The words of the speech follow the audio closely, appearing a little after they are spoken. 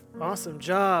Awesome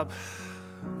job.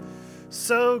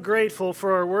 So grateful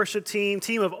for our worship team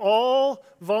of all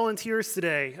volunteers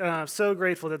today. So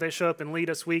grateful that they show up and lead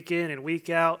us week in and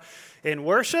week out in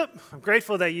worship. I'm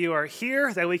grateful that you are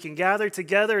here, that we can gather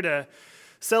together to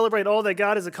celebrate all that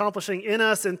God is accomplishing in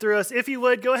us and through us. If you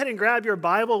would, go ahead and grab your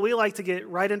Bible. We like to get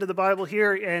right into the Bible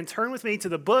here and turn with me to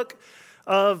the book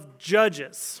of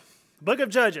Judges. Book of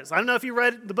Judges. I don't know if you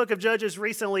read the book of Judges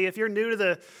recently. If you're new to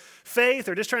the faith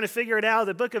or just trying to figure it out,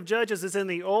 the book of Judges is in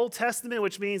the Old Testament,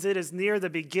 which means it is near the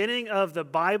beginning of the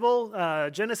Bible.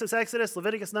 Genesis, Exodus,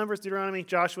 Leviticus, Numbers, Deuteronomy,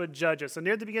 Joshua, Judges. So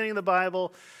near the beginning of the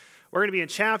Bible. We're going to be in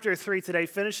chapter 3 today,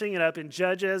 finishing it up in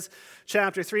Judges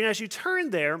chapter 3. And as you turn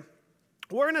there,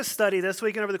 we're going to study this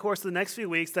week and over the course of the next few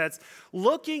weeks that's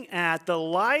looking at the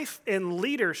life and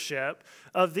leadership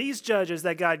of these judges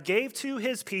that God gave to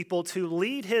his people to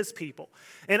lead his people.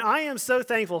 And I am so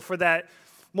thankful for that.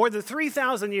 More than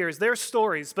 3,000 years, their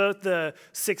stories, both the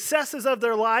successes of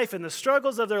their life and the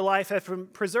struggles of their life, have been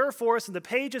preserved for us in the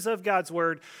pages of God's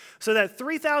Word, so that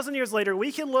 3,000 years later, we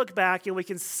can look back and we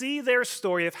can see their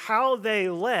story of how they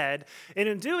led. And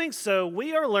in doing so,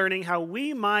 we are learning how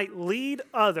we might lead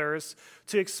others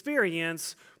to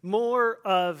experience more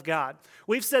of God.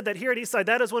 We've said that here at Eastside,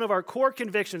 that is one of our core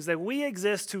convictions, that we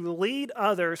exist to lead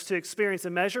others to experience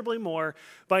immeasurably more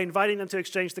by inviting them to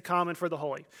exchange the common for the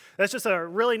holy. That's just a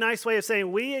really nice way of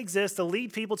saying we exist to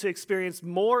lead people to experience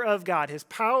more of God, his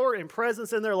power and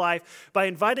presence in their life by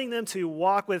inviting them to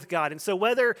walk with God. And so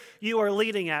whether you are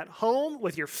leading at home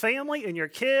with your family and your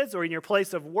kids, or in your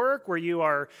place of work where you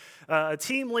are a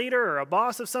team leader or a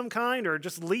boss of some kind, or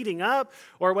just leading up,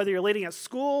 or whether you're leading at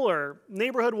school or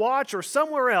neighborhood watch or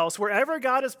somewhere else, wherever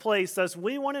God has placed us,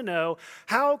 we want to know,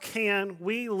 how can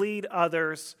we lead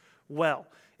others well?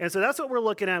 And so that's what we're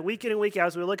looking at week in and week out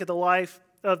as we look at the life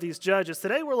of these judges.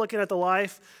 Today we're looking at the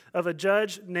life of a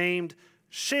judge named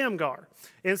Shamgar.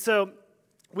 And so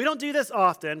we don't do this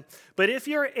often, but if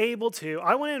you're able to,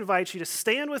 I want to invite you to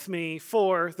stand with me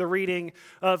for the reading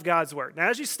of God's Word. Now,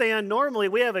 as you stand, normally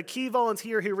we have a key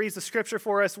volunteer who reads the scripture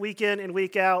for us week in and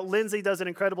week out. Lindsay does an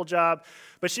incredible job,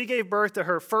 but she gave birth to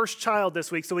her first child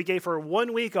this week, so we gave her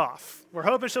 1 week off. We're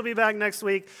hoping she'll be back next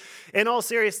week. In all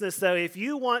seriousness, though, if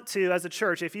you want to, as a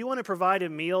church, if you want to provide a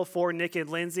meal for Nick and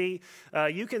Lindsay,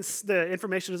 you can. The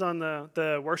information is on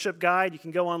the worship guide. You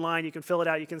can go online, you can fill it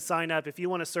out, you can sign up. If you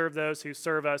want to serve those who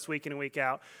serve us week in and week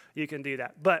out, you can do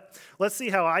that. But let's see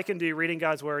how I can do reading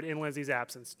God's Word in Lindsay's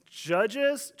absence.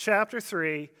 Judges chapter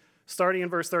 3, starting in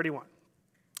verse 31.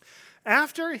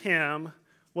 After him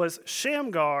was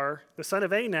Shamgar, the son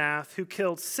of Anath, who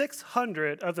killed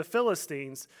 600 of the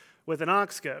Philistines with an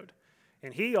ox goad,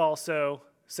 and he also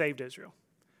saved Israel.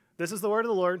 This is the word of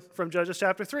the Lord from Judges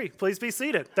chapter 3. Please be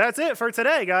seated. That's it for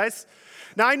today, guys.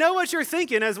 Now, I know what you're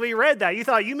thinking as we read that. You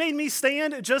thought, you made me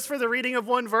stand just for the reading of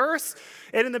one verse?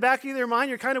 And in the back of your mind,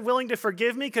 you're kind of willing to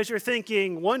forgive me because you're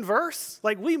thinking, one verse?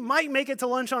 Like, we might make it to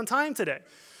lunch on time today.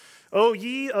 O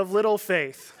ye of little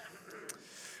faith.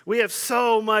 We have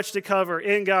so much to cover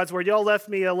in God's Word. Y'all left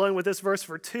me alone with this verse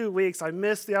for 2 weeks. I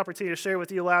missed the opportunity to share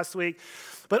with you last week.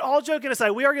 But all joking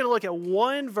aside, we are going to look at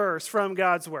one verse from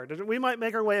God's Word. We might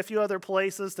make our way a few other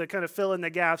places to kind of fill in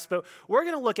the gaps, but we're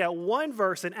going to look at one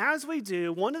verse. And as we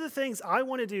do, one of the things I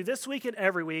want to do this week and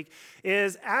every week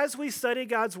is, as we study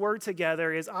God's Word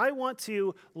together, is I want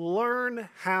to learn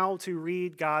how to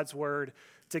read God's Word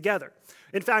together.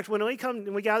 In fact, when we come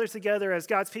and we gather together as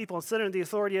God's people and sit under the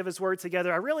authority of his word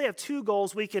together, I really have two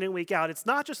goals week in and week out. It's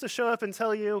not just to show up and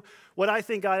tell you what I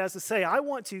think God has to say. I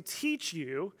want to teach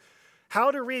you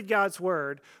how to read God's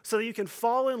word so that you can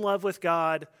fall in love with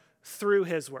God through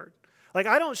his word. Like,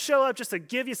 I don't show up just to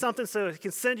give you something so it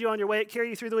can send you on your way, carry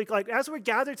you through the week. Like, as we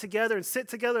gather together and sit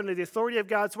together under the authority of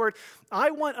God's word,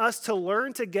 I want us to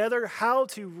learn together how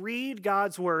to read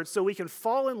God's word so we can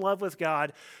fall in love with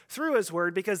God through his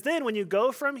word. Because then when you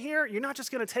go from here, you're not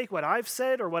just going to take what I've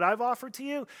said or what I've offered to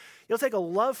you. You'll take a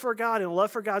love for God and a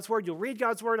love for God's word. You'll read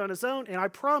God's word on his own. And I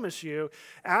promise you,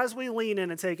 as we lean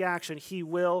in and take action, he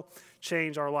will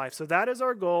change our life. So that is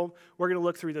our goal. We're going to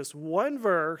look through this one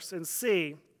verse and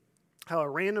see how a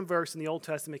random verse in the Old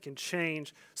Testament can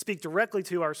speak directly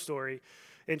to our story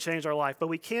and change our life. But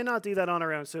we cannot do that on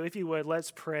our own. So if you would,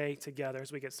 let's pray together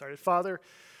as we get started. Father,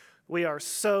 we are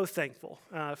so thankful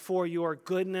for your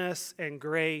goodness and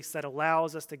grace that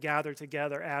allows us to gather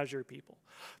together as your people.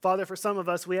 Father, for some of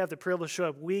us, we have the privilege to show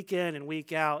up week in and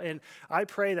week out. And I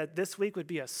pray that this week would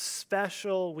be a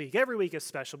special week. Every week is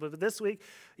special, but this week,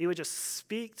 you would just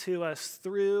speak to us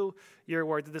through your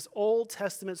word, that this Old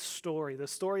Testament story, the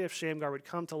story of Shamgar, would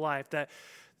come to life, that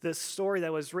this story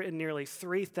that was written nearly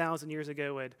 3,000 years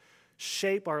ago would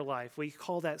shape our life. We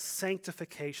call that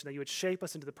sanctification, that you would shape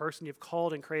us into the person you've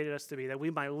called and created us to be, that we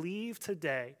might leave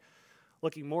today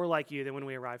looking more like you than when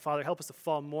we arrived. Father, help us to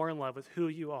fall more in love with who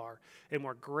you are and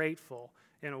more grateful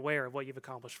and aware of what you've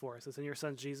accomplished for us. It's in your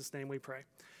son Jesus' name we pray.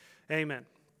 Amen.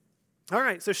 All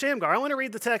right, so Shamgar. I want to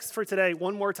read the text for today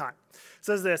one more time. It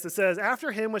says this. It says,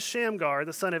 after him was Shamgar,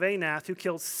 the son of Anath, who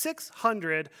killed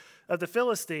 600 of the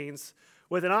Philistines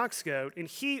with an ox goad, and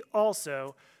he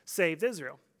also saved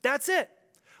Israel. That's it.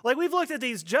 Like, we've looked at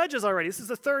these judges already. This is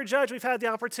the third judge we've had the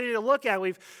opportunity to look at.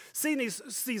 We've seen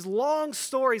these long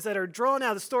stories that are drawn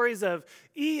out, the stories of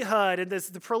Ehud and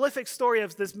the prolific story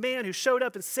of this man who showed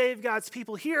up and saved God's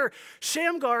people. Here,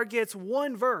 Shamgar gets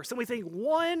one verse, and we think,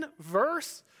 one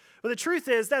verse? But the truth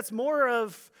is, that's more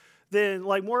of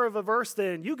a verse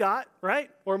than you got, right?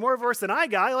 Or more of a verse than I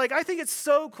got. Like, I think it's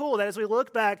so cool that as we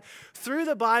look back through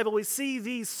the Bible, we see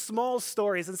these small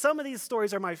stories. And some of these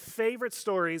stories are my favorite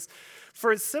stories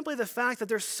for simply the fact that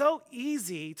they're so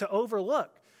easy to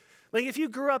overlook. Like, if you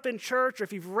grew up in church or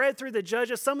if you've read through the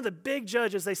judges, some of the big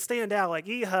judges, they stand out, like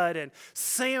Ehud and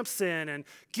Samson and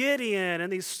Gideon,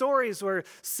 and these stories where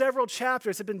several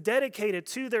chapters have been dedicated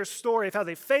to their story of how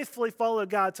they faithfully followed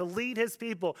God to lead his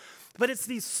people. But it's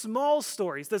these small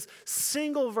stories, this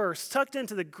single verse tucked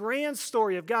into the grand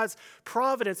story of God's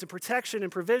providence and protection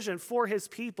and provision for his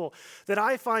people that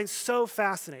I find so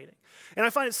fascinating. And I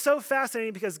find it so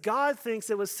fascinating because God thinks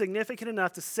it was significant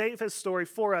enough to save his story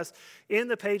for us in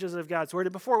the pages of God's word.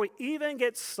 And before we even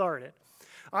get started,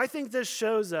 I think this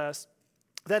shows us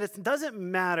that it doesn't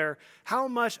matter how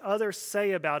much others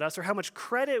say about us or how much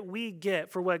credit we get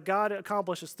for what God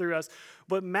accomplishes through us.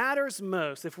 What matters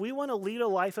most, if we want to lead a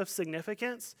life of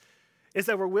significance, is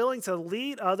that we're willing to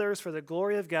lead others for the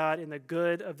glory of God and the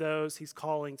good of those he's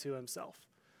calling to himself.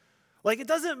 Like, it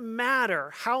doesn't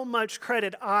matter how much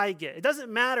credit I get. It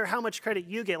doesn't matter how much credit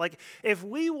you get. Like, if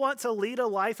we want to lead a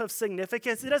life of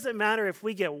significance, it doesn't matter if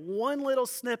we get one little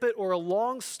snippet or a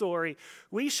long story.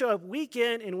 We show up week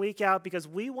in and week out because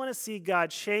we want to see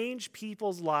God change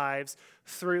people's lives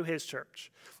through his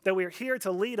church. That we are here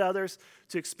to lead others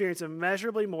to experience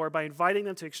immeasurably more by inviting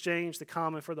them to exchange the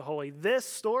common for the holy. This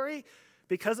story,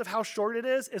 because of how short it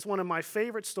is one of my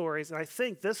favorite stories, and I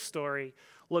think this story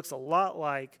looks a lot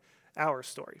like our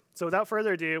story. So without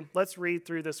further ado, let's read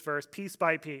through this verse piece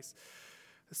by piece.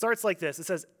 It starts like this. It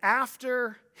says,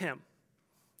 after him.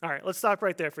 All right, let's stop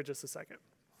right there for just a second.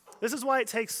 This is why it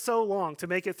takes so long to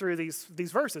make it through these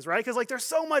verses, right? Because there's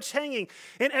so much hanging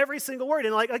in every single word.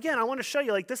 And again, I want to show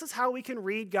you, this is how we can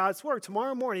read God's word.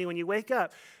 Tomorrow morning when you wake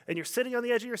up and you're sitting on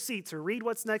the edge of your seat to read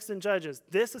what's next in Judges,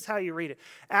 this is how you read it.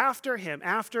 After him.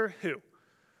 After who?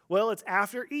 Well, it's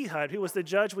after Ehud, who was the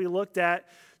judge we looked at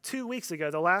 2 weeks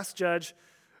ago, the last judge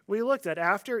we looked at.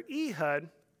 After Ehud,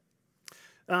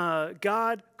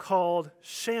 God called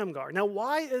Shamgar. Now,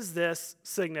 why is this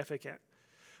significant?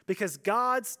 Because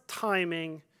God's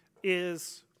timing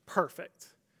is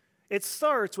perfect. It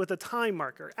starts with a time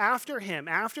marker. After him,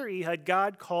 after Ehud,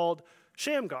 God called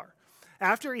Shamgar.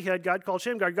 After Ehud, God called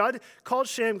Shamgar. God called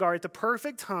Shamgar at the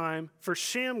perfect time for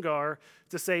Shamgar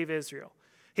to save Israel.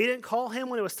 He didn't call him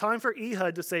when it was time for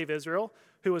Ehud to save Israel,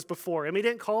 who was before him. He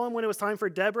didn't call him when it was time for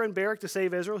Deborah and Barak to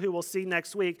save Israel, who we'll see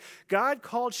next week. God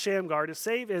called Shamgar to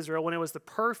save Israel when it was the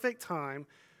perfect time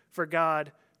for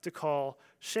God to call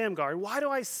Shamgar. And why do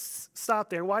I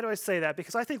stop there? Why do I say that?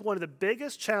 Because I think one of the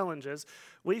biggest challenges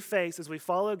we face as we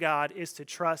follow God is to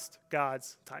trust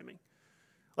God's timing.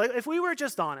 If we were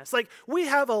just honest, we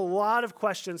have a lot of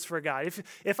questions for God.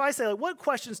 If I say, what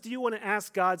questions do you want to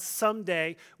ask God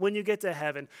someday when you get to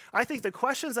heaven? I think the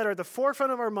questions that are at the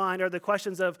forefront of our mind are the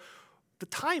questions of the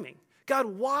timing. God,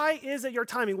 why is it your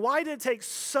timing? Why did it take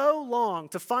so long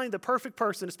to find the perfect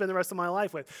person to spend the rest of my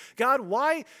life with? God,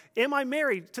 why am I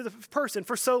married to the person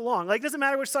for so long? It doesn't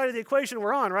matter which side of the equation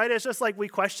we're on, right? It's just we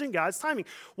question God's timing.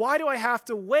 Why do I have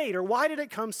to wait? Or why did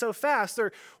it come so fast?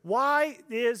 Or why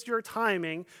is your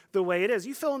timing the way it is?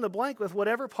 You fill in the blank with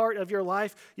whatever part of your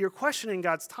life you're questioning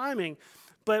God's timing.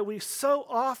 But we so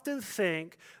often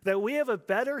think that we have a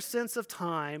better sense of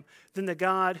time than the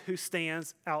God who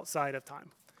stands outside of time.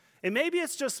 And maybe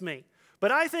it's just me,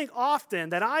 but I think often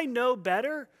that I know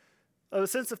better of a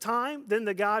sense of time than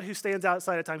the God who stands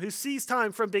outside of time, who sees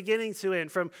time from beginning to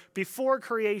end, from before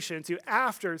creation to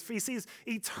after. He sees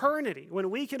eternity when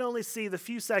we can only see the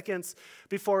few seconds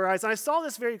before our eyes. And I saw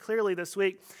this very clearly this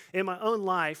week in my own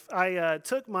life. I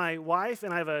took my wife,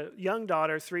 and I have a young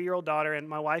daughter, 3-year-old daughter, and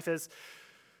my wife is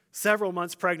several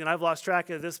months pregnant. I've lost track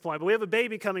at this point, but we have a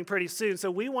baby coming pretty soon.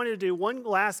 So we wanted to do one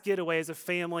last getaway as a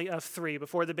family of 3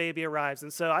 before the baby arrives.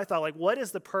 And so I thought, like, what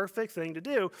is the perfect thing to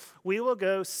do? We will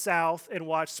go south and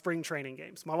watch spring training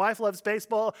games. My wife loves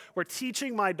baseball. We're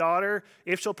teaching my daughter,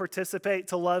 if she'll participate,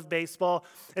 to love baseball.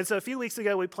 And so a few weeks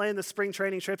ago, we planned the spring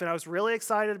training trip, and I was really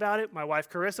excited about it. My wife,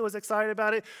 Carissa, was excited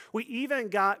about it. We even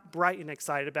got Brighton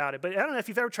excited about it. But I don't know if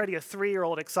you've ever tried to get a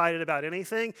 3-year-old excited about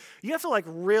anything. You have to, like,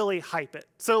 really hype it.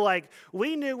 So, like,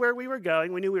 we knew where we were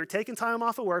going. We knew we were taking time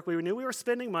off of work. We knew we were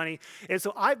spending money. And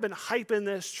so I've been hyping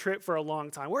this trip for a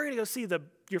long time. We're going to go see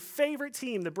your favorite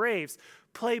team, the Braves,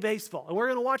 play baseball. And we're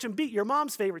going to watch them beat your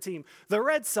mom's favorite team, the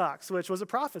Red Sox, which was a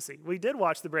prophecy. We did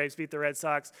watch the Braves beat the Red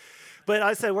Sox. But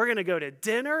I said, we're going to go to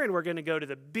dinner, and we're going to go to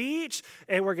the beach,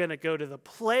 and we're going to go to the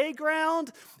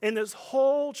playground. And this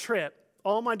whole trip,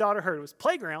 all my daughter heard was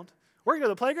playground. We're going to go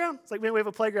to the playground? It's like, man, we have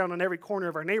a playground on every corner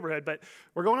of our neighborhood, but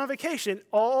we're going on vacation.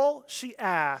 All she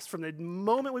asked from the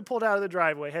moment we pulled out of the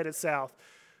driveway, headed south,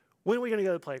 when are we going to go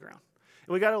to the playground?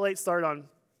 And we got a late start on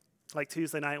like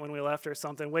Tuesday night when we left or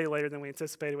something, way later than we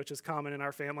anticipated, which is common in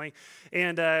our family.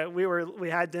 And we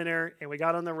had dinner, and we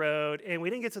got on the road, and we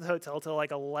didn't get to the hotel till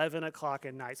like 11 o'clock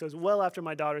at night. So it was well after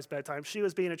my daughter's bedtime. She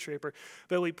was being a trooper.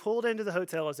 But we pulled into the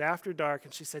hotel. It was after dark,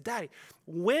 and she said, Daddy,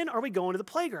 when are we going to the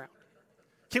playground?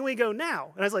 Can we go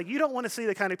now? And I was like, you don't want to see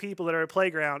the kind of people that are at a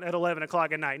playground at 11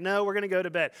 o'clock at night. No, we're going to go to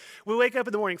bed. We wake up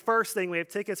in the morning. First thing, we have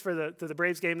tickets for the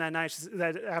Braves game that night,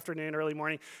 that afternoon, early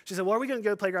morning. She said, well, are we going to go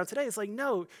to the playground today? It's like,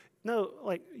 no,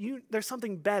 like there's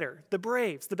something better. The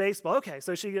Braves, the baseball. Okay,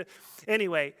 so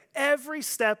anyway, every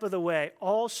step of the way,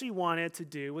 all she wanted to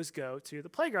do was go to the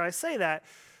playground. I say that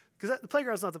because the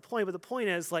playground's not the point, but the point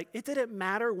is, like, it didn't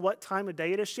matter what time of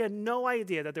day it is. She had no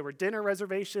idea that there were dinner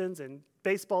reservations and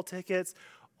baseball tickets.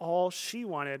 All she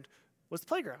wanted was the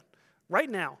playground. Right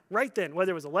now, right then,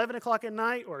 whether it was 11 o'clock at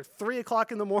night or 3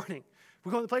 o'clock in the morning,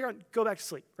 we go to the playground, go back to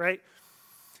sleep, right?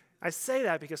 I say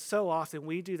that because so often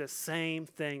we do the same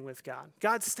thing with God.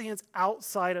 God stands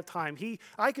outside of time.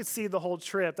 I could see the whole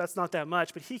trip. That's not that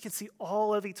much, but he can see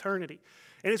all of eternity.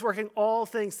 And he's working all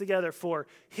things together for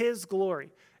his glory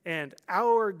and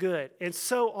our good. And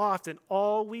so often,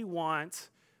 all we want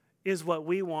is what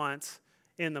we want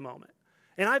in the moment.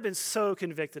 And I've been so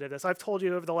convicted of this. I've told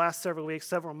you over the last several weeks,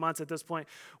 several months at this point,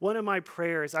 one of my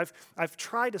prayers, I've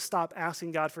tried to stop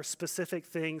asking God for specific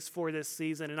things for this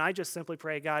season, and I just simply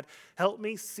pray, God, help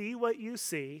me see what you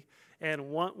see and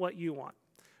want what you want,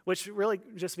 which really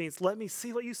just means let me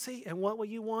see what you see and want what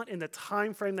you want in the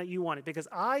time frame that you want it, because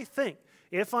I think,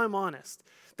 if I'm honest,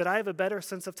 that I have a better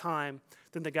sense of time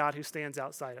than the God who stands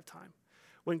outside of time.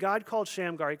 When God called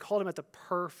Shamgar, he called him at the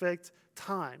perfect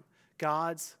time.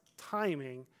 God's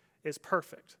timing is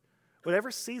perfect. Whatever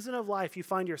season of life you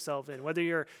find yourself in, whether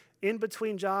you're in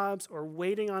between jobs or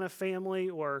waiting on a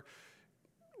family or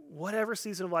whatever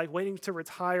season of life, waiting to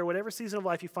retire, whatever season of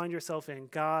life you find yourself in,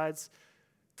 God's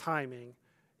timing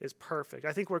is perfect.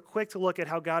 I think we're quick to look at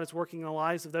how God is working in the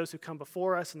lives of those who come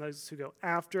before us and those who go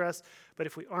after us, but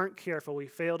if we aren't careful, we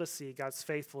fail to see God's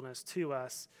faithfulness to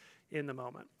us in the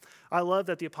moment. I love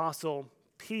that the Apostle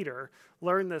Peter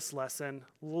learned this lesson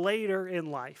later in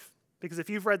life. Because if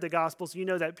you've read the Gospels, you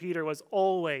know that Peter was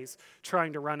always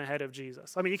trying to run ahead of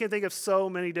Jesus. I mean, you can think of so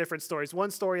many different stories.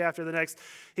 One story after the next,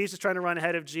 he's just trying to run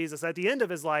ahead of Jesus. At the end of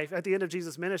his life, at the end of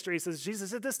Jesus' ministry, he says,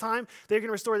 Jesus, at this time, they're going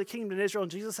to restore the kingdom to Israel.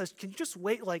 And Jesus says, can you just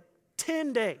wait like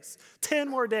 10 days, 10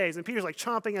 more days. And Peter's like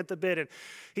chomping at the bit, and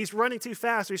he's running too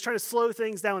fast. So he's trying to slow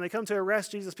things down. When they come to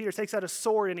arrest Jesus, Peter takes out a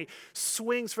sword and he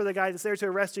swings for the guy that's there to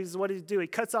arrest Jesus. What did he do? He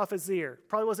cuts off his ear.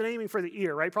 Probably wasn't aiming for the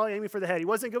ear, right? Probably aiming for the head. He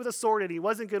wasn't good with a sword and he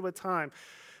wasn't good with time.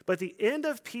 But at the end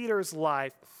of Peter's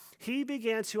life, he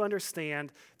began to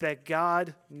understand that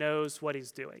God knows what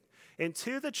he's doing. And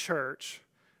to the church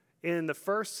in the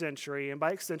first century, and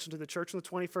by extension to the church in the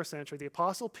 21st century, the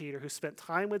Apostle Peter, who spent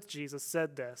time with Jesus,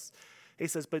 said this. He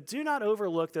says, but do not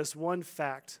overlook this one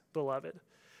fact, beloved,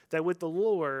 that with the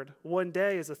Lord, one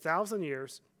day is 1,000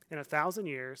 years, and 1,000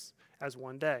 years as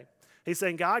one day. He's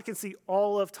saying God can see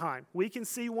all of time. We can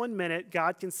see 1 minute.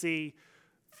 God can see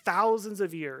thousands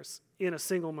of years in a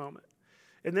single moment.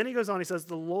 And then he goes on, he says,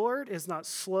 the Lord is not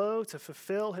slow to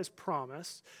fulfill his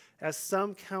promise, as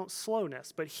some count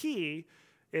slowness, but he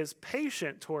is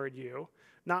patient toward you,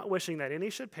 not wishing that any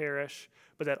should perish,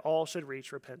 but that all should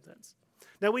reach repentance.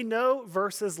 Now, we know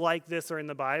verses like this are in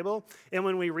the Bible, and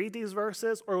when we read these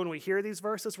verses or when we hear these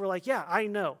verses, we're like, yeah, I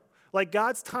know. like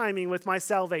God's timing with my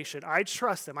salvation. I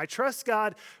trust him. I trust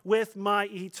God with my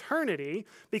eternity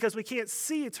because we can't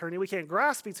see eternity. We can't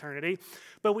grasp eternity,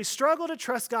 but we struggle to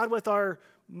trust God with our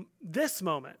this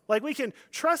moment. Like we can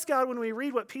trust God when we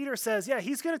read what Peter says. Yeah,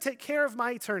 he's going to take care of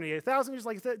my eternity. 1,000 years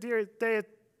like a day,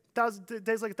 1,000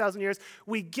 days like 1,000 years.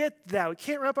 We get that. We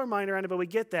can't wrap our mind around it, but we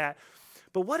get that.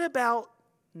 But what about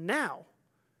now?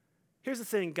 Here's the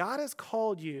thing. God has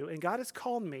called you, and God has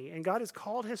called me, and God has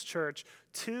called his church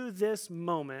to this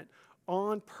moment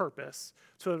on purpose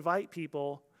to invite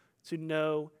people to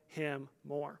know him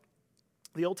more.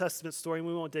 The Old Testament story, and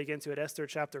we won't dig into it, Esther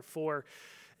chapter 4,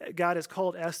 God has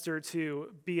called Esther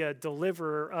to be a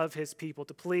deliverer of his people,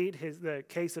 to plead the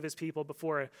case of his people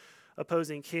before an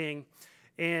opposing king.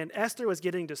 And Esther was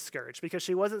getting discouraged because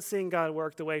she wasn't seeing God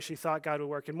work the way she thought God would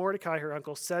work. And Mordecai, her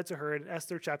uncle, said to her in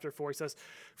Esther chapter 4, he says,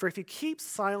 "For if you keep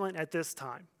silent at this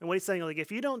time," and what he's saying, like,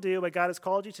 if you don't do what God has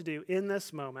called you to do in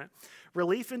this moment,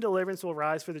 relief and deliverance will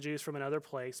rise for the Jews from another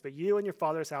place, but you and your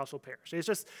father's house will perish. It's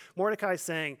just Mordecai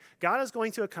saying, God is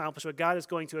going to accomplish what God is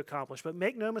going to accomplish. But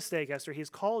make no mistake, Esther, he's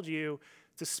called you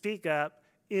to speak up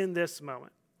in this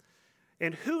moment.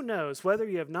 And who knows whether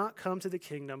you have not come to the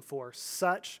kingdom for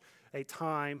such a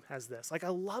time as this. Like, I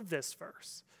love this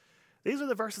verse. These are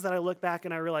the verses that I look back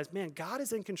and I realize, man, God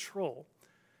is in control,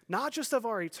 not just of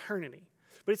our eternity,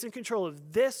 but it's in control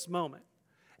of this moment.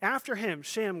 After him,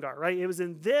 Shamgar, right? It was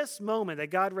in this moment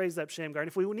that God raised up Shamgar. And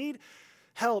if we need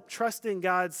help trusting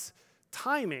God's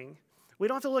timing, we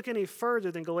don't have to look any further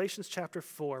than Galatians chapter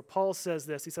 4. Paul says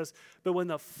this. He says, "But when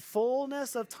the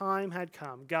fullness of time had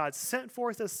come, God sent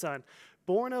forth his son,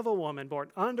 born of a woman,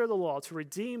 born under the law, to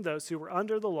redeem those who were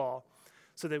under the law,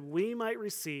 so that we might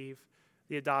receive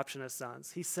the adoption as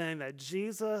sons." He's saying that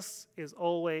Jesus is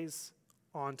always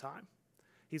on time.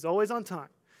 He's always on time.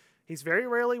 He's very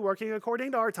rarely working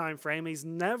according to our time frame. He's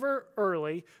never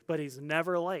early, but he's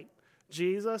never late.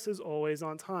 Jesus is always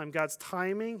on time. God's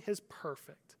timing is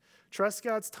perfect. Trust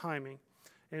God's timing,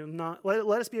 and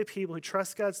let us be a people who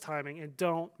trust God's timing and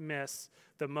don't miss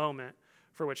the moment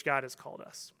for which God has called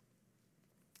us.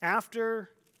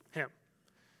 After him,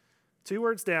 2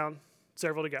 words down,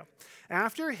 several to go.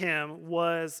 After him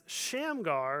was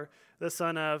Shamgar, the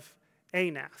son of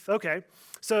Anath. Okay,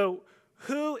 so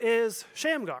who is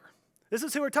Shamgar? This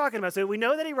is who we're talking about. So we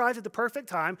know that he arrived at the perfect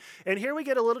time, and here we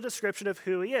get a little description of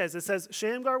who he is. It says,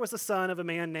 Shamgar was the son of a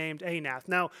man named Anath.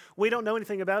 Now, we don't know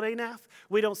anything about Anath.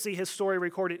 We don't see his story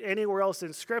recorded anywhere else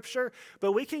in Scripture,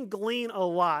 but we can glean a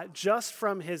lot just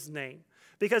from his name.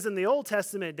 Because in the Old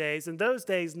Testament days, in those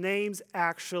days, names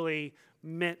actually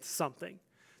meant something.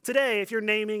 Today, if you're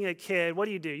naming a kid, what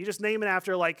do? You just name it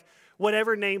after, like,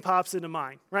 whatever name pops into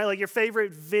mind, right? Like your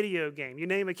favorite video game. You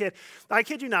name a kid. I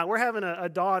kid you not, we're having a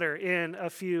daughter in a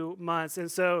few months.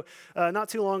 And so not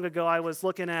too long ago, I was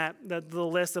looking at the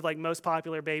list of like most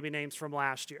popular baby names from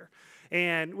last year.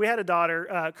 And we had a daughter,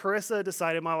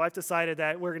 my wife decided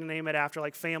that we're going to name it after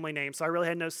like family names. So I really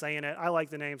had no say in it. I like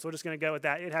the name, so we're just going to go with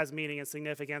that. It has meaning and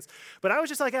significance. But I was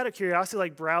just like out of curiosity,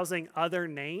 like browsing other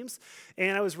names.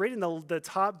 And I was reading the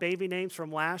top baby names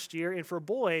from last year. And for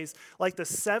boys, like the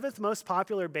 7th most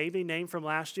popular baby name from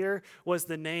last year was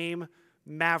the name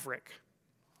Maverick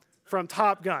from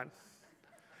Top Gun.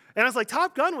 And I was like,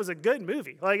 Top Gun was a good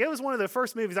movie. Like, it was one of the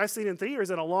first movies I've seen in theaters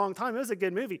in a long time. It was a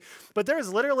good movie. But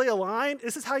there's literally a line.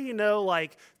 This is how you know,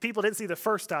 like, people didn't see the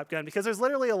first Top Gun. Because there's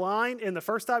literally a line in the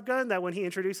first Top Gun that when he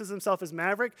introduces himself as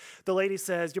Maverick, the lady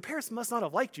says, "Your parents must not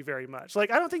have liked you very much."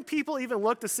 Like, I don't think people even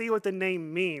look to see what the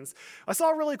name means. I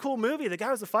saw a really cool movie. The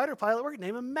guy was a fighter pilot. We're going to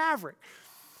name him Maverick.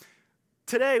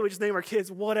 Today, we just name our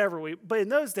kids whatever but in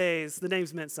those days, the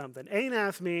names meant something.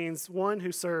 Anath means one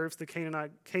who serves the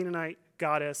Canaanite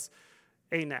goddess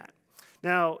Anat.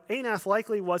 Now, Anath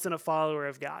likely wasn't a follower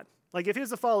of God. Like, if he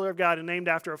was a follower of God and named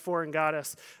after a foreign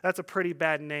goddess, that's a pretty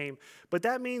bad name. But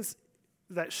that means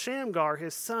that Shamgar,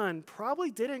 his son,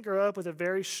 probably didn't grow up with a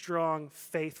very strong,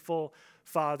 faithful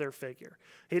father figure.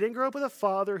 He didn't grow up with a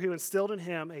father who instilled in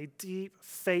him a deep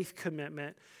faith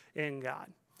commitment in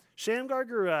God. Shamgar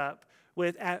grew up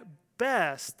with, at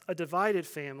best, a divided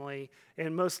family,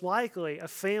 and most likely a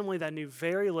family that knew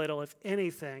very little, if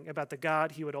anything, about the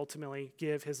God he would ultimately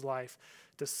give his life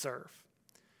to serve.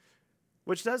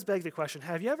 Which does beg the question,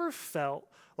 have you ever felt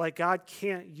like God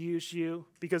can't use you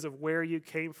because of where you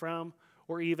came from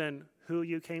or even who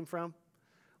you came from?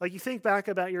 Like, you think back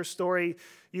about your story,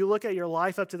 you look at your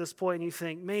life up to this point and you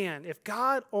think, man, if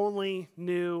God only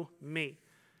knew me,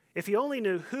 if he only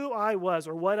knew who I was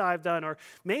or what I've done, or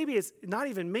maybe it's not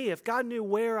even me, if God knew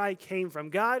where I came from,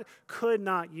 God could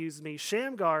not use me.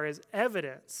 Shamgar is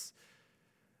evidence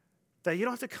that you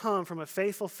don't have to come from a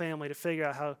faithful family to figure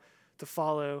out how to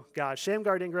follow God.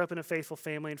 Shamgar didn't grow up in a faithful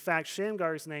family. In fact,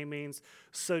 Shamgar's name means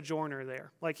sojourner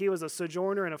there. Like he was a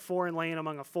sojourner in a foreign land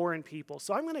among a foreign people.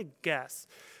 So I'm going to guess,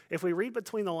 if we read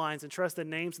between the lines and trust that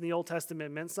names in the Old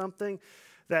Testament meant something,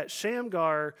 that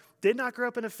Shamgar did not grow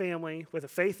up in a family with a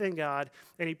faith in God,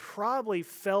 and he probably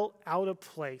felt out of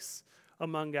place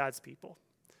among God's people.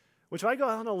 Which if I go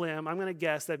out on a limb, I'm going to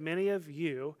guess that many of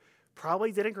you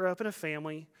probably didn't grow up in a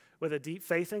family with a deep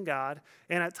faith in God,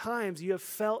 and at times you have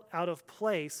felt out of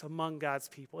place among God's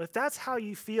people. If that's how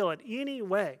you feel in any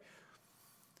way,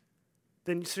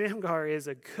 then Shamgar is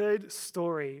a good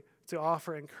story to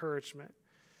offer encouragement.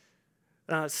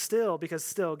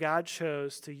 Because God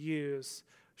chose to use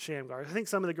Shamgar. I think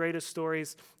some of the greatest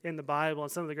stories in the Bible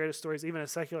and some of the greatest stories even in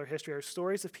secular history are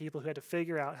stories of people who had to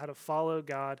figure out how to follow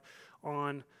God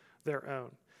on their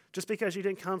own. Just because you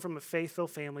didn't come from a faithful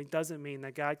family doesn't mean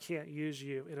that God can't use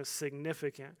you in a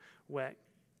significant way.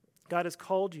 God has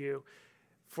called you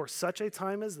for such a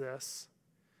time as this.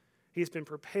 He's been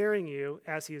preparing you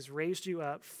as he has raised you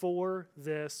up for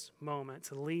this moment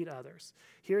to lead others.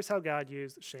 Here's how God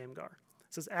used Shamgar.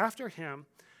 It says, after him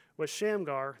was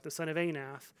Shamgar, the son of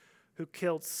Anath, who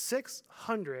killed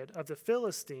 600 of the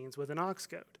Philistines with an ox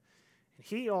goad. And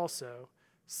he also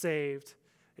saved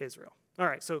Israel. All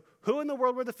right, so who in the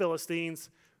world were the Philistines,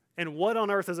 and what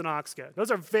on earth is an ox goad? Those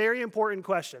are very important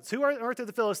questions. Who on earth are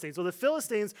the Philistines? Well, the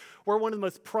Philistines were one of the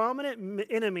most prominent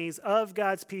enemies of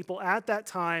God's people at that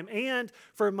time and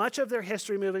for much of their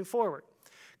history moving forward.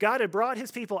 God had brought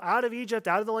his people out of Egypt,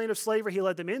 out of the land of slavery. He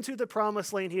led them into the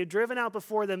promised land. He had driven out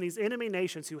before them these enemy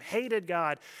nations who hated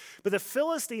God. But the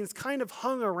Philistines kind of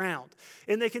hung around,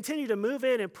 and they continued to move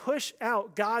in and push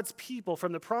out God's people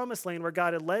from the promised land where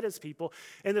God had led his people.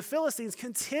 And the Philistines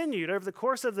continued over the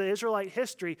course of the Israelite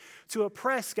history to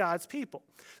oppress God's people.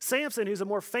 Samson, who's a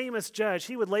more famous judge,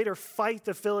 he would later fight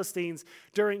the Philistines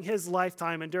during his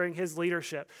lifetime and during his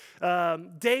leadership.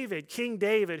 David, King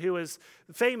David, who was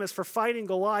famous for fighting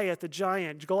Goliath the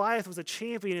giant. Goliath was a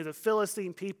champion of the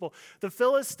Philistine people. The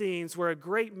Philistines were a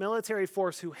great military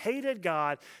force who hated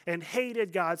God and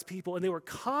hated God's people, and they were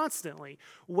constantly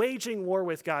waging war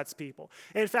with God's people.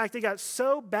 And in fact, they got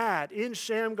so bad in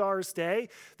Shamgar's day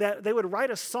that they would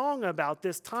write a song about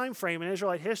this time frame in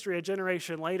Israelite history a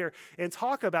generation later and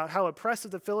talk about how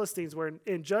oppressive the Philistines were.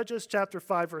 In Judges chapter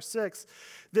 5, verse 6,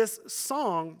 this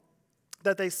song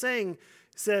that they sang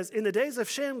says, in the days of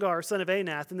Shamgar, son of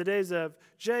Anath, in the days of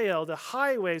Jael, the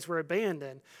highways were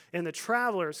abandoned, and the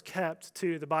travelers kept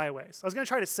to the byways. I was going to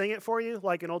try to sing it for you,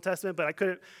 like in Old Testament, but I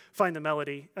couldn't find the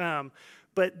melody.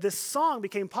 But this song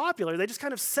became popular. They just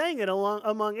kind of sang it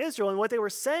among Israel. And what they were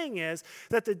saying is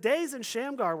that the days in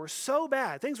Shamgar were so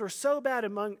bad, things were so bad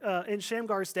in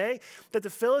Shamgar's day, that the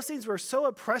Philistines were so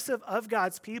oppressive of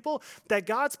God's people that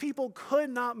God's people could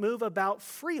not move about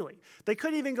freely. They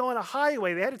couldn't even go on a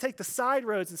highway. They had to take the side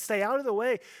roads and stay out of the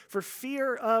way for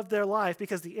fear of their life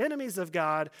because the enemies of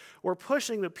God were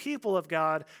pushing the people of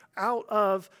God out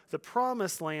of the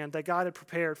promised land that God had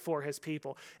prepared for his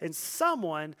people. And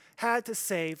someone had to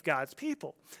save God's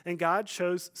people. And God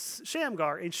chose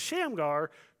Shamgar, and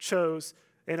Shamgar chose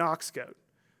an ox goad.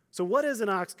 So what is an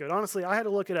ox goad? Honestly, I had to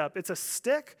look it up. It's a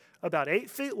stick about 8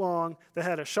 feet long that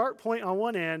had a sharp point on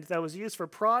one end that was used for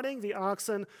prodding the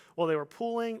oxen while they were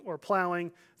pulling or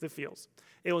plowing the fields.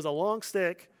 It was a long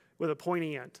stick with a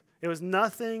pointy end. It was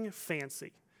nothing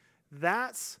fancy.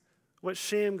 That's what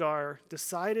Shamgar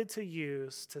decided to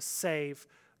use to save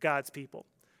God's people.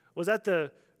 Was that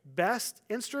the best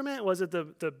instrument? Was it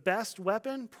the best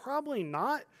weapon? Probably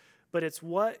not, but it's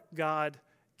what God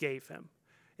gave him.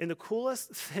 And the coolest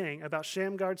thing about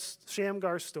Shamgar's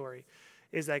story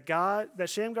is that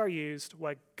Shamgar used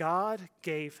what God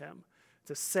gave him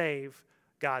to save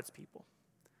God's people.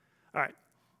 All right,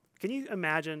 can you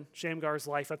imagine Shamgar's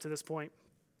life up to this point?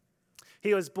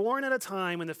 He was born at a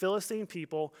time when the Philistine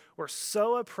people were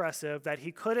so oppressive that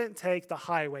he couldn't take the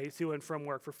highway to and from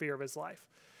work for fear of his life.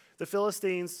 The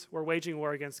Philistines were waging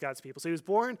war against God's people. So he was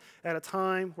born at a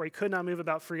time where he could not move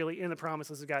about freely in the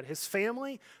promises of God. His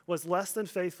family was less than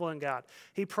faithful in God.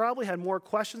 He probably had more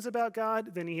questions about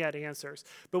God than he had answers.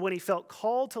 But when he felt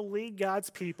called to lead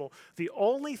God's people, the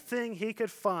only thing he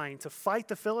could find to fight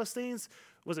the Philistines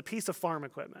was a piece of farm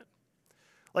equipment.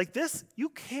 Like this, you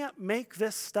can't make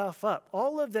this stuff up.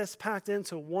 All of this packed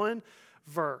into one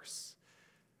verse.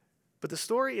 But the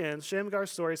story ends,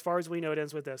 Shamgar's story, as far as we know, it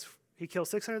ends with this. He killed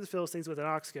 600 of the Philistines with an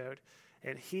ox goad,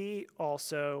 and he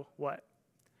also, what?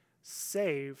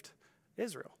 Saved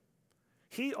Israel.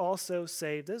 he also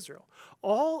saved Israel.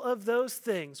 All of those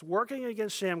things working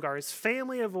against Shamgar, his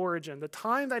family of origin, the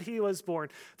time that he was born,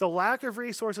 the lack of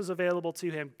resources available to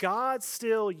him, God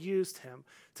still used him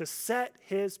to set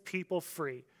his people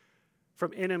free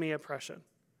from enemy oppression.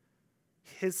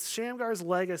 Shamgar's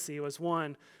legacy was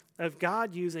one of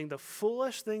God using the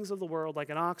foolish things of the world like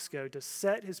an ox goad to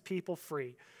set his people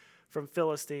free from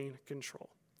Philistine control.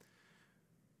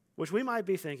 Which we might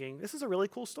be thinking, this is a really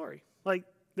cool story. Like,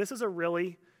 this is a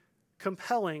really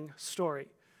compelling story.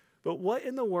 But what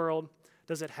in the world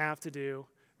does it have to do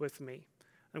with me?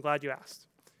 I'm glad you asked.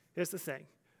 Here's the thing.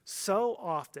 So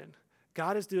often,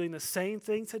 God is doing the same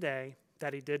thing today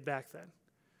that he did back then.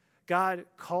 God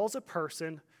calls a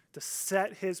person to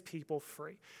set his people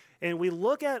free. And we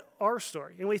look at our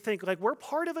story and we think, like, we're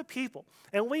part of a people.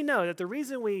 And we know that the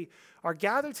reason we are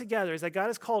gathered together is that God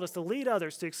has called us to lead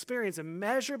others to experience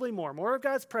immeasurably more of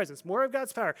God's presence, more of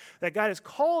God's power. That God has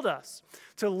called us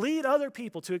to lead other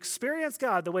people to experience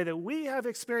God the way that we have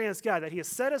experienced God, that he has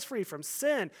set us free from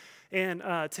sin and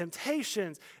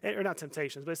temptations, or not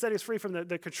temptations, but set us free from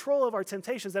the control of our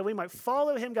temptations, that we might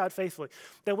follow him, God, faithfully,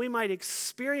 that we might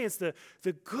experience the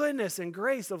goodness and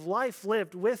grace of life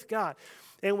lived with God.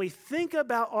 And we think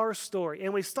about our story,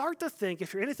 and we start to think,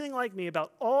 if you're anything like me,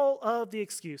 about all of the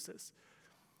excuses.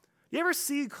 You ever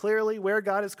see clearly where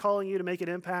God is calling you to make an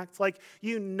impact? Like,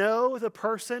 you know the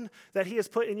person that he has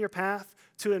put in your path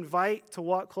to invite to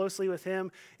walk closely with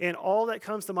him, and all that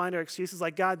comes to mind are excuses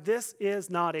like, God, this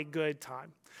is not a good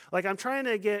time. Like, I'm trying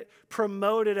to get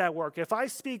promoted at work. If I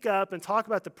speak up and talk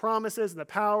about the promises and the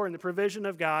power and the provision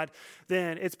of God,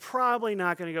 then it's probably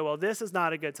not going to go well. This is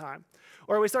not a good time.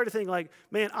 Or we start to think like,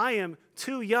 man, I am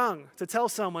too young to tell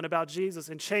someone about Jesus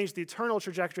and change the eternal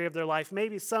trajectory of their life,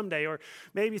 maybe someday. Or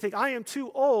maybe you think, I am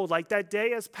too old, like that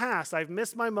day has passed. I've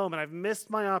missed my moment. I've missed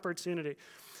my opportunity.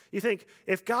 You think,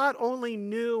 if God only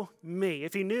knew me,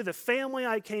 if he knew the family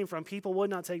I came from, people would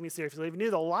not take me seriously. If he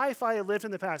knew the life I had lived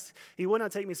in the past, he would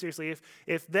not take me seriously.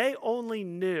 If they only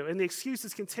knew, and the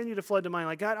excuses continue to flood to mind,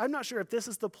 like, God, I'm not sure if this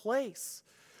is the place.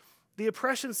 The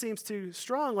oppression seems too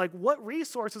strong. Like, what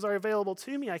resources are available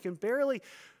to me? I can barely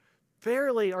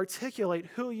articulate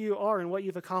who you are and what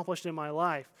you've accomplished in my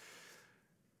life.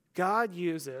 God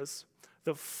uses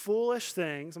the foolish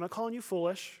things. I'm not calling you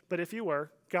foolish, but if you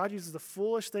were, God uses the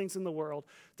foolish things in the world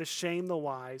to shame the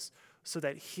wise so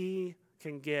that he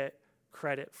can get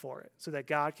credit for it, so that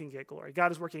God can get glory.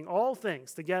 God is working all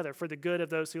things together for the good of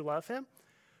those who love him,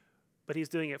 but he's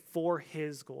doing it for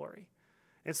his glory.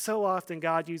 And so often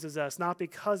God uses us, not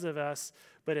because of us,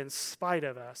 but in spite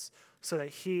of us, so that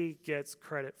he gets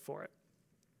credit for it.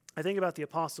 I think about the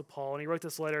Apostle Paul, and he wrote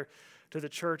this letter to the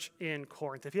church in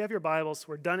Corinth. If you have your Bibles,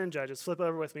 we're done in Judges. Flip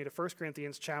over with me to 1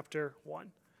 Corinthians chapter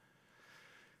 1.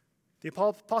 The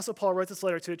Apostle Paul wrote this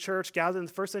letter to a church gathered in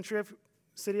the first century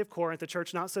city of Corinth, a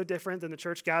church not so different than the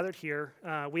church gathered here.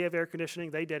 We have air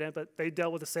conditioning, they didn't, but they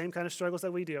dealt with the same kind of struggles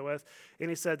that we deal with. And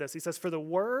he said this, he says, for the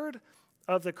word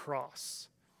of the cross.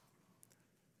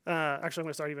 Actually, I'm going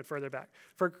to start even further back.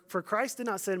 For Christ did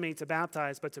not send me to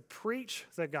baptize, but to preach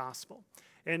the gospel,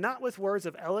 and not with words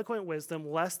of eloquent wisdom,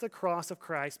 lest the cross of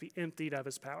Christ be emptied of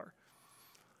his power.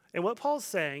 And what Paul's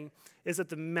saying is that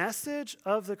the message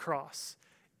of the cross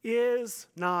is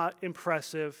not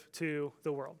impressive to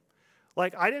the world.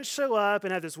 Like, I didn't show up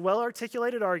and have this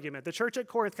well-articulated argument. The church at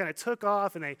Corinth kind of took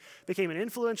off, and they became an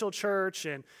influential church,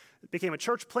 and became a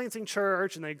church-planting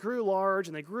church, and they grew large,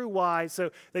 and they grew wide. So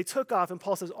they took off, and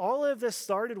Paul says, all of this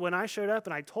started when I showed up,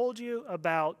 and I told you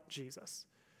about Jesus.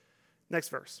 Next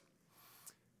verse.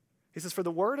 He says, for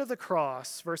the word of the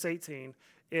cross, verse 18,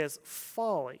 is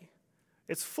folly.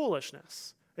 It's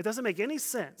foolishness. It doesn't make any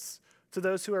sense to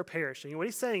those who are perishing. And what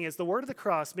he's saying is the word of the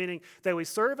cross, meaning that we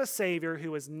serve a Savior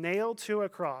who was nailed to a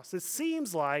cross. It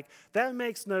seems like that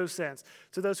makes no sense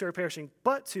to those who are perishing.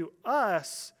 But to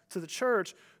us, to the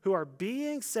church who are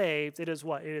being saved, it is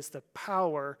what? It is the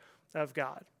power of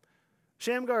God.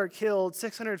 Shamgar killed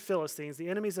 600 Philistines, the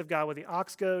enemies of God, with the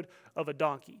ox goad of a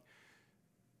donkey.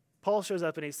 Paul shows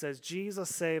up and he says,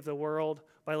 Jesus saved the world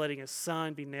by letting his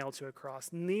son be nailed to a cross.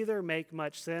 Neither make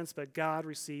much sense, but God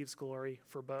receives glory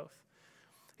for both.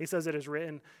 He says it is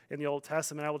written in the Old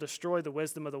Testament, I will destroy the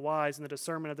wisdom of the wise, and the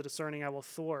discernment of the discerning I will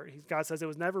thwart. God says it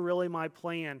was never really my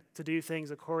plan to do things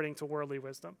according to worldly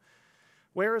wisdom.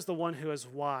 Where is the one who is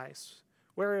wise?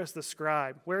 Where is the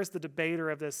scribe? Where is the debater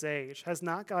of this age? Has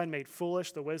not God made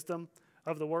foolish the wisdom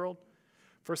of the world?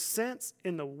 For since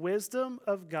in the wisdom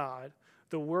of God,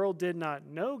 the world did not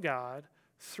know God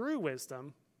through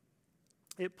wisdom,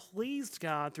 it pleased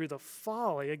God through the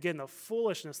folly, again, the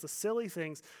foolishness, the silly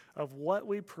things of what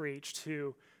we preach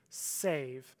to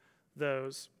save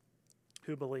those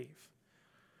who believe.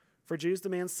 For Jews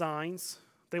demand signs.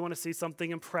 They want to see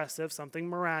something impressive, something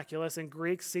miraculous. And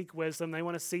Greeks seek wisdom. They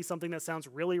want to see something that sounds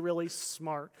really, really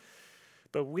smart.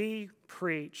 But we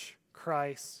preach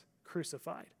Christ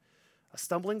crucified, a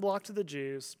stumbling block to the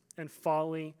Jews and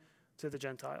folly to the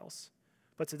Gentiles.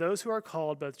 But to those who are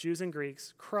called, both Jews and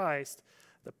Greeks, Christ,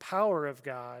 the power of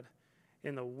God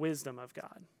and the wisdom of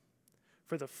God.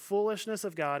 For the foolishness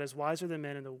of God is wiser than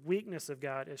men, and the weakness of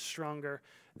God is stronger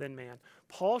than man.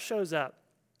 Paul shows up.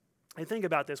 And think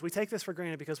about this. We take this for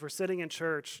granted because we're sitting in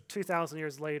church 2,000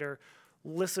 years later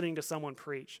listening to someone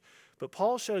preach. But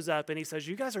Paul shows up and he says,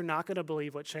 you guys are not going to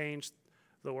believe what changed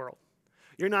the world.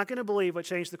 You're not going to believe what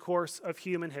changed the course of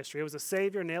human history. It was a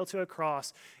Savior nailed to a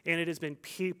cross, and it has been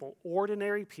people,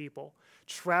 ordinary people,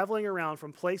 traveling around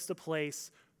from place to place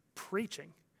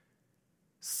preaching,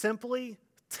 simply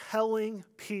telling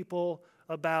people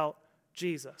about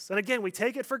Jesus. And again, we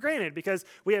take it for granted because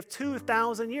we have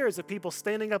 2,000 years of people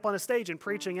standing up on a stage and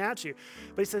preaching at you.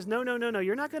 But he says, no,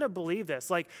 you're not going to believe this.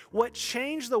 Like, what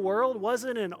changed the world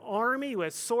wasn't an army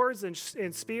with swords and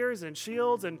spears and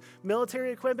shields and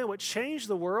military equipment. What changed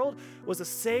the world was a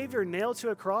Savior nailed to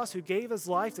a cross who gave his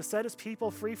life to set his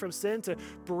people free from sin, to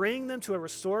bring them to a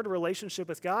restored relationship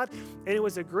with God. And it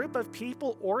was a group of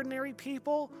people, ordinary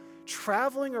people,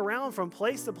 traveling around from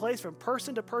place to place, from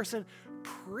person to person,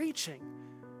 preaching,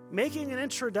 making an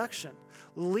introduction,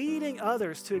 leading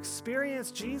others to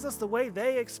experience Jesus the way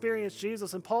they experienced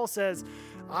Jesus. And Paul says,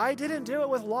 I didn't do it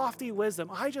with lofty wisdom.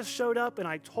 I just showed up and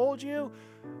I told you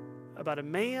about a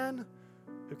man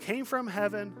who came from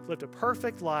heaven, lived a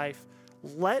perfect life,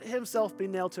 let himself be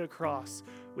nailed to a cross.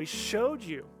 We showed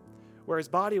you where his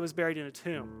body was buried in a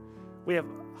tomb. We have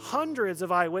hundreds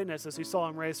of eyewitnesses who saw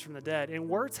him raised from the dead. And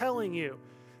we're telling you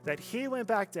that he went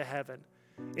back to heaven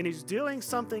and he's doing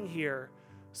something here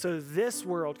so this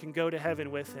world can go to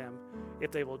heaven with him if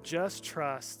they will just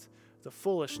trust the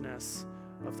foolishness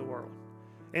of the world.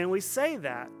 And we say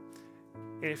that.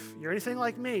 If you're anything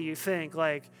like me, you think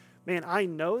like, man, I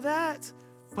know that,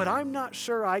 but I'm not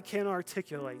sure I can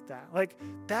articulate that. Like,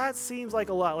 that seems like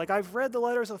a lot. Like, I've read the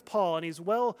letters of Paul, and he's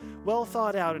well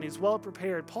thought out, and he's well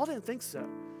prepared. Paul didn't think so.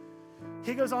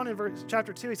 He goes on in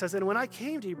chapter 2, he says, and when I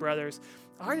came to you, brothers,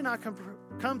 I did not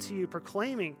come to you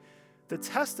proclaiming the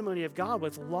testimony of God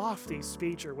with lofty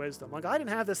speech or wisdom. Like, I didn't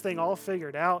have this thing all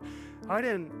figured out. I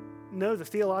didn't know the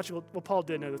theological, well, Paul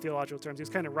did know the theological terms. He was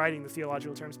kind of writing the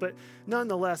theological terms. But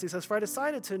nonetheless, he says, for I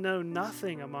decided to know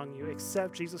nothing among you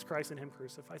except Jesus Christ and him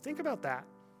crucified. Think about that.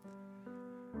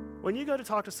 When you go to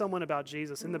talk to someone about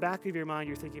Jesus, in the back of your mind,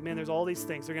 you're thinking, man, there's all these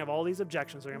things. They're going to have all these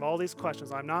objections. They're going to have all these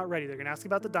questions. I'm not ready. They're going to ask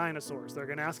about the dinosaurs. They're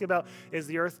going to ask about, is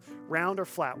the earth round or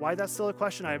flat? Why that's still a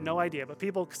question, I have no idea. But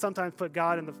people sometimes put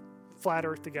God and the flat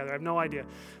earth together. I have no idea.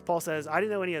 Paul says, I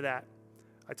didn't know any of that.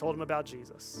 I told him about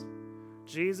Jesus.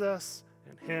 Jesus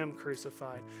and him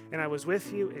crucified. And I was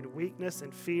with you in weakness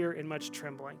and fear and much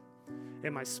trembling.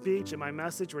 And my speech and my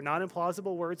message were not in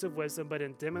plausible words of wisdom, but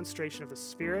in demonstration of the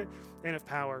Spirit and of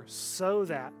power, so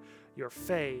that your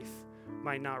faith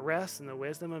might not rest in the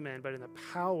wisdom of men, but in the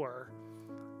power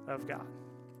of God.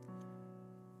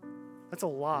 That's a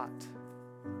lot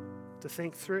to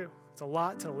think through. It's a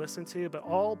lot to listen to, but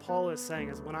all Paul is saying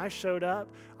is when I showed up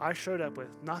with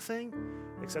nothing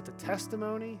except the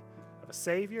testimony of a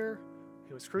Savior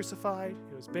who was crucified,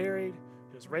 who was buried,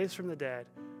 who was raised from the dead,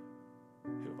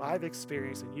 who I've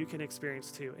experienced and you can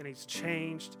experience too. And he's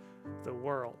changed the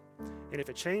world. And if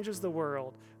it changes the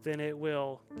world, then it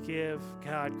will give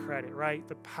God credit, right?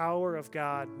 The power of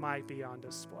God might be on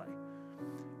display.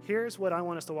 Here's what I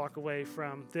want us to walk away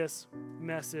from this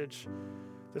message,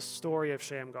 the story of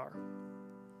Shamgar.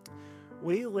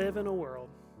 We live in a world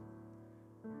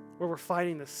where we're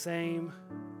fighting the same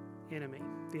enemy.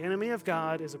 The enemy of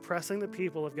God is oppressing the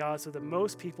people of God so that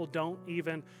most people don't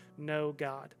even know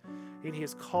God. And he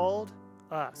has called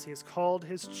us, he has called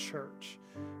his church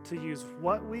to use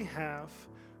what we have,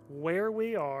 where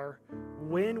we are,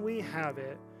 when we have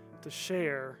it, to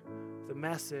share the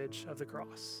message of the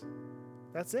cross.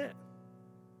 That's it.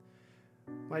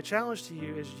 My challenge to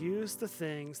you is use the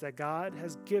things that God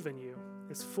has given you,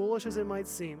 as foolish as it might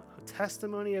seem, a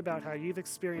testimony about how you've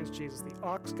experienced Jesus, the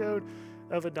ox goad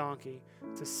of a donkey,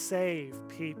 to save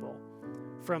people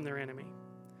from their enemy.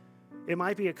 It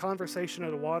might be a conversation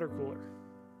at a water cooler.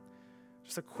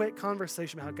 Just a quick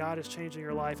conversation about how God is changing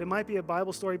your life. It might be a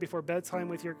Bible story before bedtime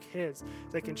with your kids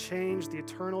that can change the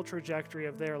eternal trajectory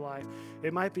of their life.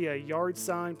 It might be a yard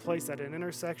sign placed at an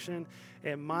intersection.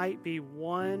 It might be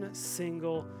one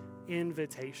single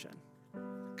invitation.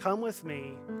 Come with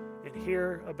me and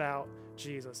hear about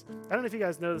Jesus. I don't know if you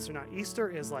guys know this or not. Easter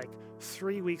is like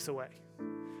 3 weeks away.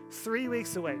 3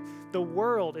 weeks away. The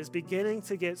world is beginning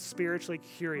to get spiritually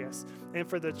curious. And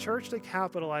for the church to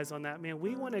capitalize on that, man,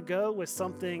 we want to go with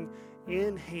something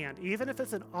in hand, even if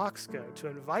it's an ox goad, to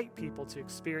invite people to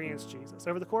experience Jesus.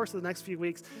 Over the course of the next few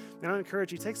weeks, and I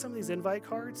encourage you, take some of these invite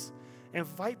cards and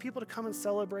invite people to come and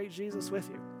celebrate Jesus with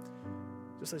you.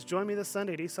 Just says, join me this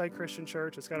Sunday at Eastside Christian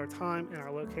Church. It's got our time and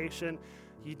our location.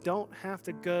 You don't have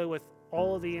to go with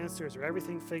all of the answers or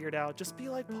everything figured out. Just be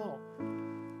like Paul.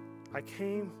 I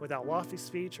came without lofty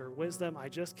speech or wisdom. I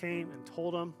just came and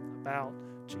told them about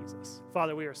Jesus.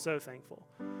 Father, we are so thankful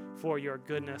for your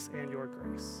goodness and your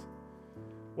grace.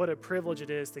 What a privilege it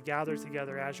is to gather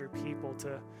together as your people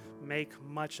to make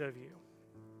much of you.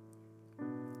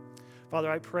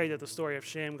 Father, I pray that the story of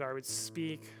Shamgar would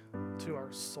speak to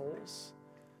our souls.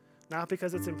 Not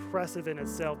because it's impressive in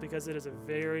itself, because it is a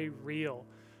very real,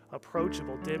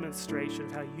 approachable demonstration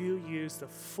of how you use the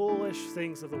foolish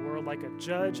things of the world like a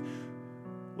judge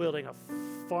wielding a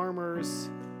farmer's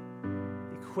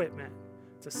equipment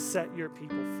to set your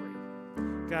people free.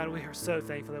 God, we are so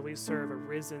thankful that we serve a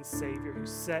risen Savior who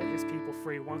set his people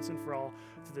free once and for all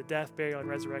through the death, burial, and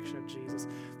resurrection of Jesus,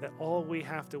 that all we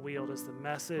have to wield is the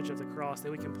message of the cross,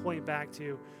 that we can point back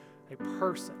to a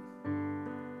person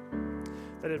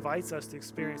that invites us to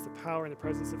experience the power and the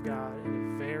presence of God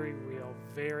in a very real,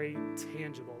 very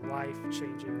tangible,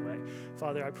 life-changing way.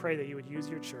 Father, I pray that you would use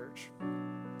your church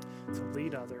to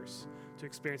lead others to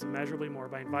experience immeasurably more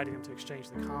by inviting them to exchange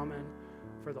the common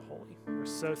for the holy. We're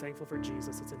so thankful for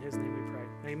Jesus. It's in his name we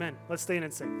pray. Amen. Let's stand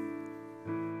and sing.